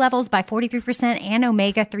vitamin D levels by 43% and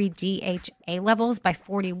omega-3 DHA levels by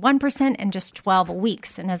 41% in just 12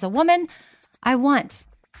 weeks. And as a woman, I want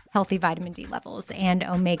healthy vitamin D levels and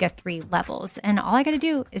omega-3 levels. And all I got to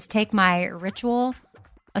do is take my Ritual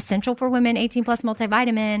Essential for Women 18 Plus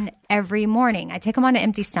multivitamin every morning. I take them on an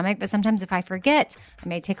empty stomach, but sometimes if I forget, I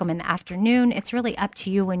may take them in the afternoon. It's really up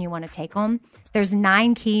to you when you want to take them. There's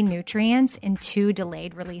 9 key nutrients in 2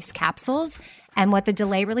 delayed release capsules. And what the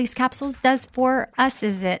delay release capsules does for us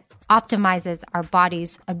is it optimizes our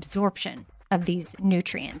body's absorption of these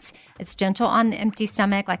nutrients. It's gentle on the empty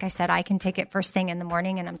stomach. Like I said, I can take it first thing in the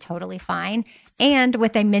morning and I'm totally fine. And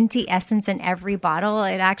with a minty essence in every bottle,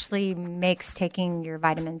 it actually makes taking your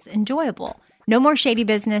vitamins enjoyable. No more shady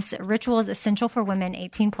business. Ritual's Essential for Women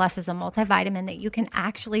 18 Plus is a multivitamin that you can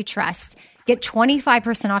actually trust. Get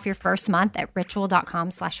 25% off your first month at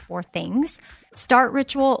ritual.com/4things. Start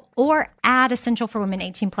Ritual or add Essential for Women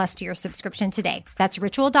 18 Plus to your subscription today. That's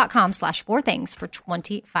ritual.com/4things for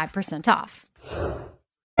 25% off.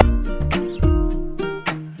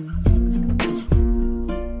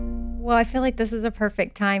 Well, I feel like this is a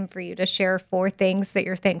perfect time for you to share 4 things that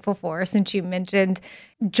you're thankful for, since you mentioned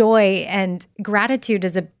joy and gratitude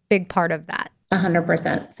is a big part of that.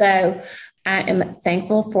 100%. So I am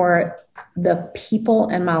thankful for the people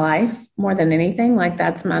in my life more than anything. Like,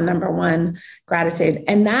 that's my number one gratitude.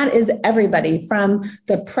 And that is everybody from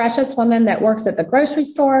the precious woman that works at the grocery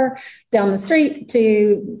store down the street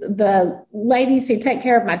to the ladies who take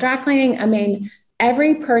care of my dry cleaning. I mean,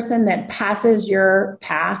 every person that passes your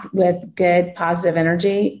path with good, positive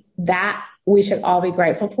energy, that we should all be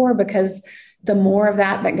grateful for, because the more of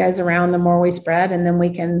that goes around, the more we spread. And then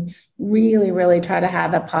we can really, really try to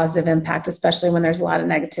have a positive impact, especially when there's a lot of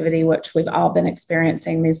negativity, which we've all been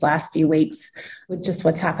experiencing these last few weeks with just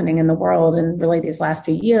what's happening in the world and really these last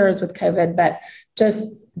few years with COVID. But just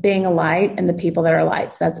being a light and the people that are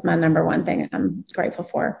lights, that's my number one thing I'm grateful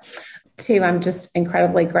for. 2, I'm just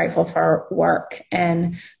incredibly grateful for work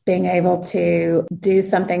and being able to do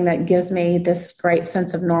something that gives me this great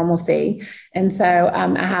sense of normalcy. And so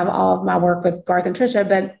I have all of my work with Garth and Trisha,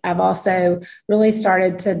 but I've also really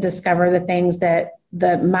started to discover the things that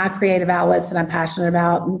my creative outlets that I'm passionate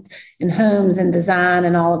about in homes and design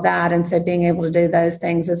and all of that. And so being able to do those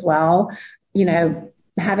things as well,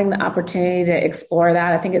 having the opportunity to explore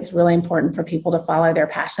that. I think it's really important for people to follow their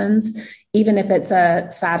passions, even if it's a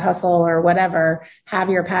side hustle or whatever. Have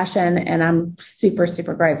your passion. And I'm super,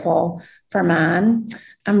 super grateful for mine.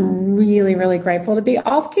 I'm really, really grateful to be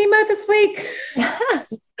off chemo this week. Oh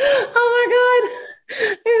my God.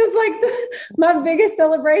 It was like my biggest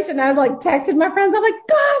celebration. I texted my friends. I'm like,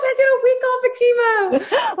 guys, I get a week off of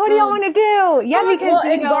chemo. What do y'all want to do? Yeah, because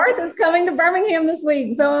Garth is coming to Birmingham this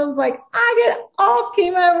week. So I was like, I get off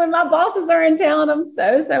chemo when my bosses are in town. I'm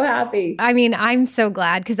so, so happy. I mean, I'm so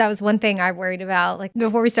glad, because that was one thing I worried about. Like,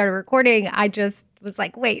 before we started recording, I just was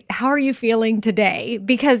like, wait, how are you feeling today?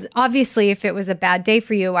 Because obviously if it was a bad day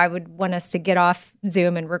for you, I would want us to get off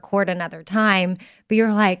Zoom and record another time. But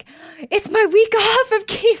you're like, it's my week off of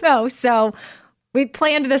chemo. So we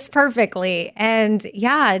planned this perfectly. And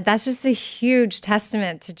yeah, that's just a huge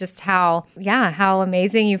testament to just how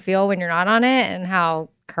amazing you feel when you're not on it, and how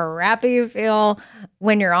crappy you feel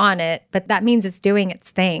when you're on it, but that means it's doing its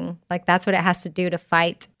thing. Like that's what it has to do to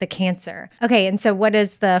fight the cancer. Okay. And so what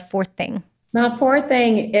is the fourth thing? My fourth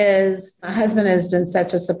thing is my husband has been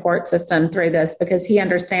such a support system through this because he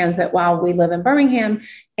understands that while we live in Birmingham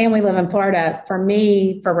and we live in Florida, for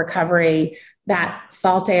me, for recovery, that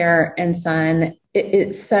salt air and sun,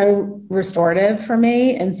 it's so restorative for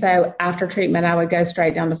me. And so after treatment, I would go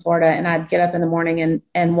straight down to Florida and I'd get up in the morning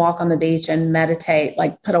and walk on the beach and meditate,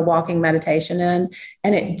 like put a walking meditation in.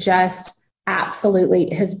 And it just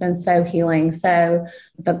absolutely has been so healing. So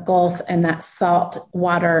the Gulf and that salt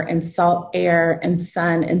water and salt air and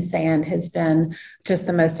sun and sand has been just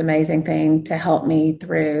the most amazing thing to help me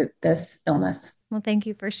through this illness. Well, thank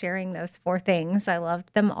you for sharing those four things. I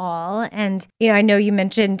loved them all. And, I know you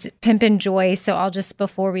mentioned Pimp and Joy. So I'll just,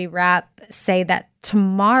 before we wrap, say that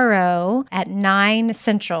tomorrow at 9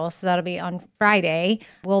 Central, so that'll be on Friday,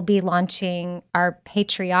 we'll be launching our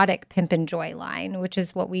patriotic Pimp and Joy line, which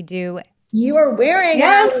is what we do. You are wearing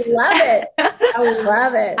yes. it. I love it. I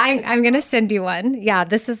love it. I'm going to send you one. Yeah,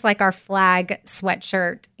 this is like our flag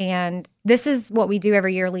sweatshirt. And this is what we do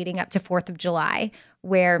every year leading up to 4th of July,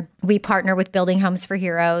 where we partner with Building Homes for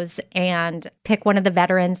Heroes and pick one of the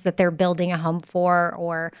veterans that they're building a home for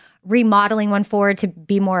or remodeling one for to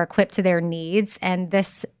be more equipped to their needs. And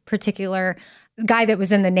this particular guy that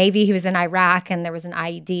was in the Navy, he was in Iraq and there was an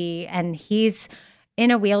IED and he's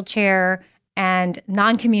in a wheelchair and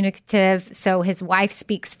non-communicative. So his wife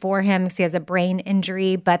speaks for him because he has a brain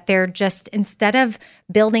injury, but they're just, instead of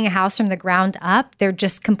building a house from the ground up, they're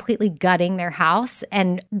just completely gutting their house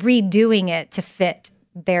and redoing it to fit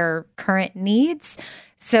their current needs.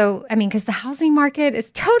 So, because the housing market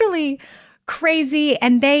is totally crazy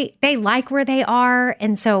and they like where they are.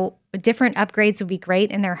 And so different upgrades would be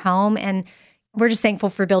great in their home. And we're just thankful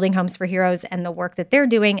for Building Homes for Heroes and the work that they're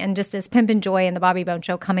doing. And just as Pimp and Joy and the Bobby Bone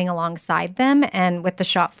Show coming alongside them and with the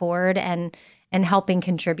Shop Forward and helping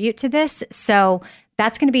contribute to this. So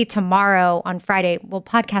that's going to be tomorrow on Friday. Well,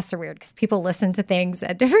 podcasts are weird because people listen to things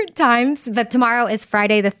at different times. But tomorrow is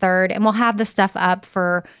Friday the 3rd. And we'll have the stuff up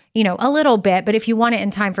for, a little bit. But if you want it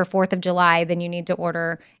in time for 4th of July, then you need to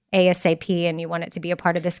order ASAP and you want it to be a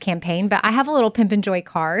part of this campaign. But I have a little Pimp and Joy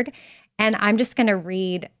card. And I'm just going to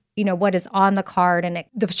read what is on the card, and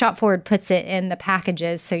the Shop Forward puts it in the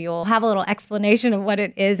packages. So you'll have a little explanation of what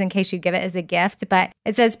it is in case you give it as a gift. But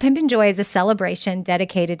it says Pimp and Joy is a celebration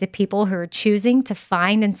dedicated to people who are choosing to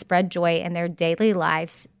find and spread joy in their daily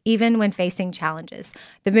lives, even when facing challenges.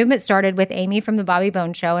 The movement started with Amy from the Bobby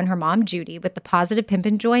Bone Show and her mom, Judy, with the positive Pimp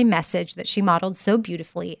and Joy message that she modeled so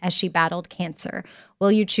beautifully as she battled cancer.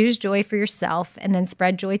 Will you choose joy for yourself and then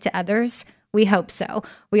spread joy to others? We hope so.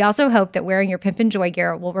 We also hope that wearing your Pimp and Joy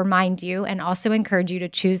gear will remind you and also encourage you to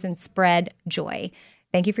choose and spread joy.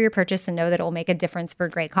 Thank you for your purchase and know that it will make a difference for a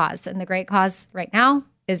great cause. And the great cause right now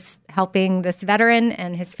is helping this veteran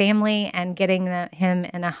and his family and getting him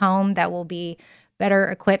in a home that will be better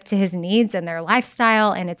equipped to his needs and their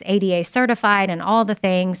lifestyle. And it's ADA certified and all the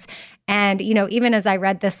things. And, even as I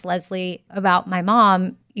read this, Leslie, about my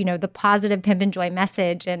mom, the positive Pimp and Joy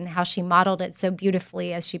message and how she modeled it so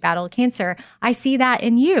beautifully as she battled cancer, I see that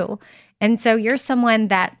in you. And so you're someone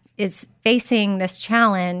that is facing this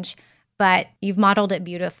challenge, but you've modeled it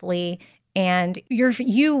beautifully. And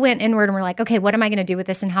you went inward and were like, okay, what am I going to do with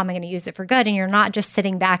this and how am I going to use it for good? And you're not just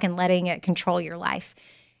sitting back and letting it control your life.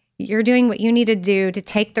 You're doing what you need to do to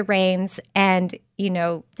take the reins. And,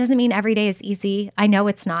 doesn't mean every day is easy. I know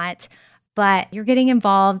it's not, but you're getting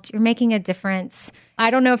involved. You're making a difference.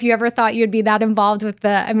 I don't know if you ever thought you'd be that involved with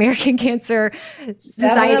the American Cancer Society.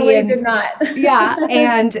 Definitely did not. Yeah.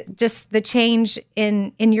 And just the change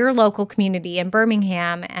in your local community in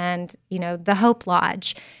Birmingham and, the Hope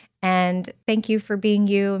Lodge. And thank you for being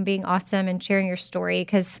you and being awesome and sharing your story.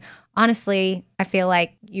 Because honestly, I feel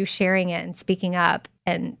like you sharing it and speaking up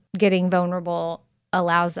and getting vulnerable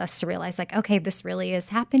allows us to realize like, okay, this really is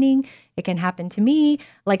happening. It can happen to me.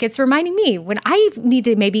 Like it's reminding me when I need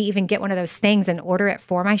to maybe even get one of those things and order it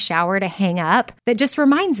for my shower to hang up that just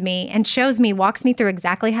reminds me and shows me, walks me through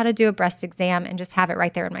exactly how to do a breast exam and just have it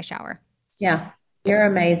right there in my shower. Yeah. You're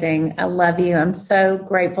amazing. I love you. I'm so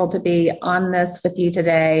grateful to be on this with you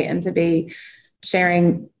today and to be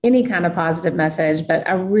sharing any kind of positive message. But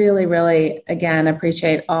I really, really, again,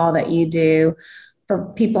 appreciate all that you do for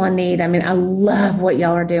people in need. I love what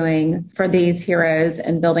y'all are doing for these heroes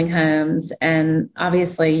and building homes. And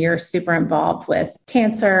obviously you're super involved with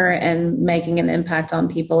cancer and making an impact on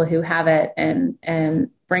people who have it and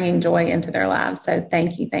bringing joy into their lives. So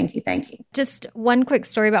thank you, thank you, thank you. Just one quick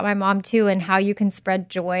story about my mom too, and how you can spread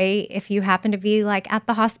joy if you happen to be like at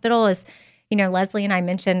the hospital is Leslie and I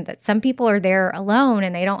mentioned that some people are there alone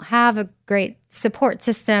and they don't have a great support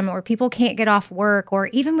system, or people can't get off work, or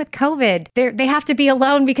even with COVID, they have to be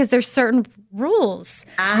alone because there's certain rules.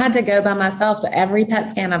 I had to go by myself to every PET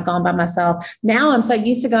scan. I've gone by myself. Now I'm so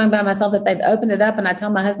used to going by myself that they've opened it up, and I tell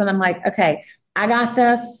my husband, I'm like, okay, I got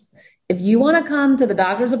this. If you want to come to the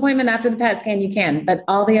doctor's appointment after the PET scan, you can. But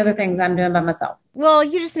all the other things I'm doing by myself. Well,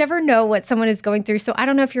 you just never know what someone is going through. So I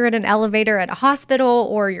don't know if you're in an elevator at a hospital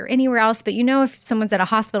or you're anywhere else, but if someone's at a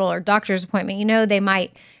hospital or doctor's appointment, they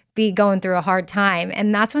might be going through a hard time.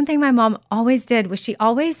 And that's one thing my mom always did, was she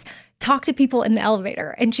always talked to people in the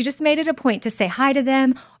elevator. And she just made it a point to say hi to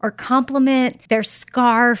them or compliment their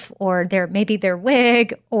scarf or maybe their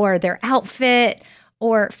wig or their outfit,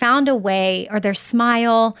 or found a way, or their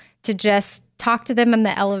smile, to just talk to them in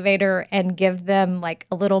the elevator and give them like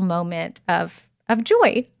a little moment of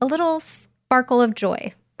joy, a little sparkle of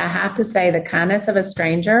joy. I have to say the kindness of a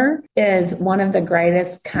stranger is one of the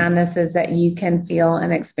greatest kindnesses that you can feel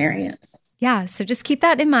and experience. Yeah, so just keep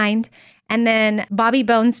that in mind. And then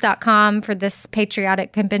BobbyBones.com for this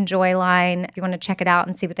patriotic Pimp and Joy line. If you want to check it out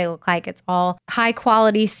and see what they look like, it's all high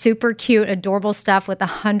quality, super cute, adorable stuff with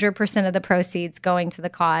 100% of the proceeds going to the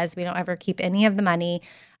cause. We don't ever keep any of the money.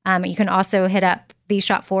 You can also hit up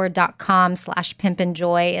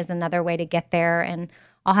theshopforward.com/pimpandjoy is another way to get there. And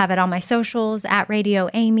I'll have it on my socials at Radio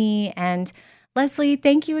Amy. And Leslie,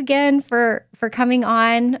 thank you again for coming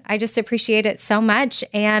on. I just appreciate it so much.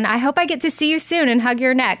 And I hope I get to see you soon and hug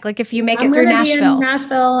your neck, like if you make it through Nashville. I'm in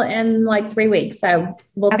Nashville in like 3 weeks. So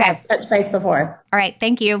we'll touch base before. All right.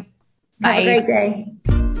 Thank you. Bye. Have a great day.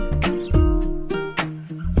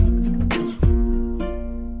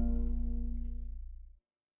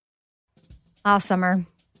 Summer,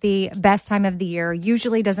 the best time of the year,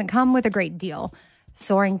 usually doesn't come with a great deal.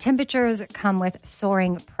 Soaring temperatures come with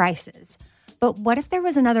soaring prices. But what if there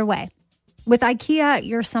was another way? With IKEA,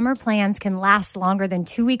 your summer plans can last longer than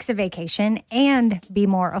 2 weeks of vacation and be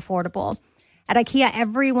more affordable. At IKEA,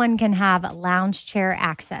 everyone can have lounge chair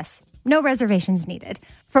access. No reservations needed.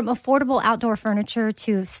 From affordable outdoor furniture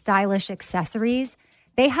to stylish accessories,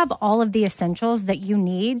 they have all of the essentials that you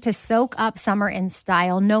need to soak up summer in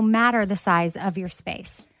style, no matter the size of your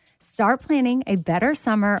space. Start planning a better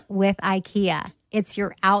summer with IKEA. It's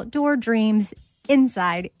your outdoor dreams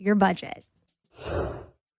inside your budget. All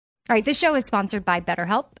right, this show is sponsored by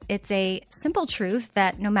BetterHelp. It's a simple truth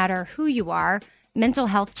that no matter who you are, mental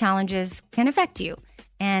health challenges can affect you,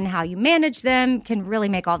 and how you manage them can really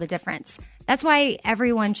make all the difference. That's why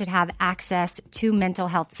everyone should have access to mental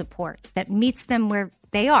health support that meets them where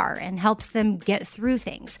they are and helps them get through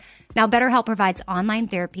things. Now, BetterHelp provides online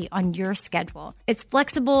therapy on your schedule. It's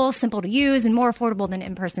flexible, simple to use, and more affordable than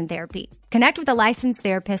in-person therapy. Connect with a licensed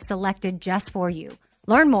therapist selected just for you.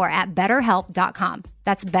 Learn more at BetterHelp.com.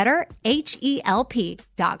 That's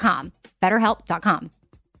BetterHelp.com. BetterHelp.com.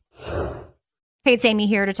 Hey, it's Amy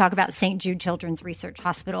here to talk about St. Jude Children's Research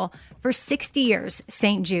Hospital. For 60 years,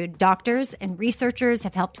 St. Jude doctors and researchers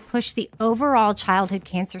have helped push the overall childhood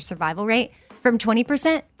cancer survival rate from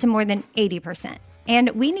 20% to more than 80%.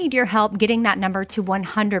 And we need your help getting that number to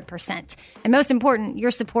 100%. And most important,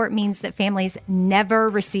 your support means that families never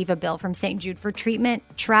receive a bill from St. Jude for treatment,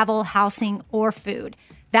 travel, housing, or food.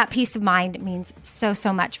 That peace of mind means so,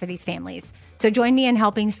 so much for these families. So join me in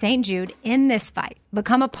helping St. Jude in this fight.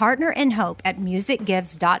 Become a partner in hope at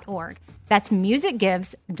musicgives.org. That's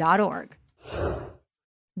musicgives.org.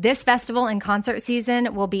 This festival and concert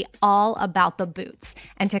season will be all about the boots,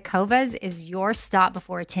 and Tecovas is your stop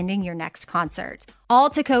before attending your next concert. All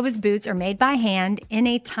Tecovas boots are made by hand in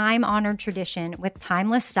a time-honored tradition with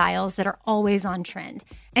timeless styles that are always on trend.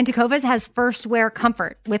 And Tecovas has first wear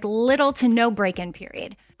comfort with little to no break-in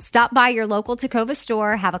period. Stop by your local Tecovas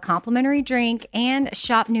store, have a complimentary drink, and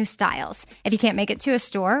shop new styles. If you can't make it to a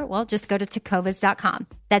store, well, just go to tecovas.com.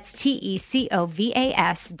 That's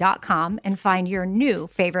Tecovas.com and find your new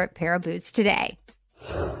favorite pair of boots today.